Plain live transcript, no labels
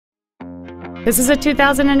This is a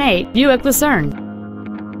 2008 Buick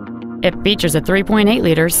Lucerne. It features a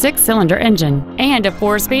 3.8-liter six-cylinder engine and a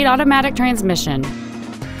 4-speed automatic transmission.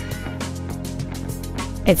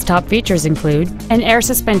 Its top features include an air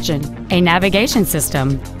suspension, a navigation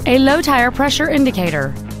system, a low tire pressure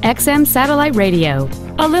indicator, XM satellite radio,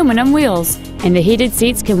 aluminum wheels, and the heated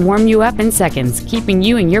seats can warm you up in seconds, keeping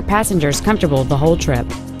you and your passengers comfortable the whole trip.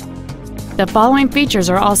 The following features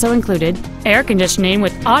are also included: air conditioning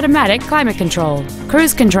with automatic climate control,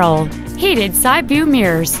 cruise control, heated side view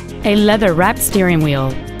mirrors, a leather-wrapped steering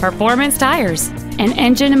wheel, performance tires, an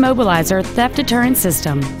engine immobilizer theft deterrent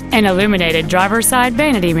system, an illuminated driver's side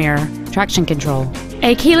vanity mirror, traction control,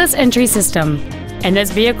 a keyless entry system, and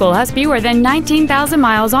this vehicle has fewer than 19,000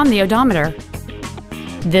 miles on the odometer.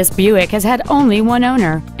 This Buick has had only one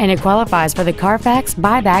owner, and it qualifies for the Carfax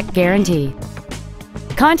buyback guarantee.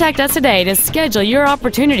 Contact us today to schedule your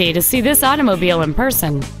opportunity to see this automobile in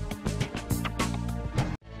person.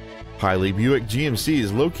 Hiley Buick GMC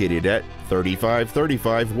is located at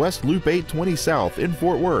 3535 West Loop 820 South in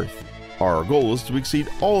Fort Worth. Our goal is to exceed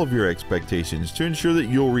all of your expectations to ensure that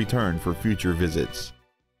you'll return for future visits.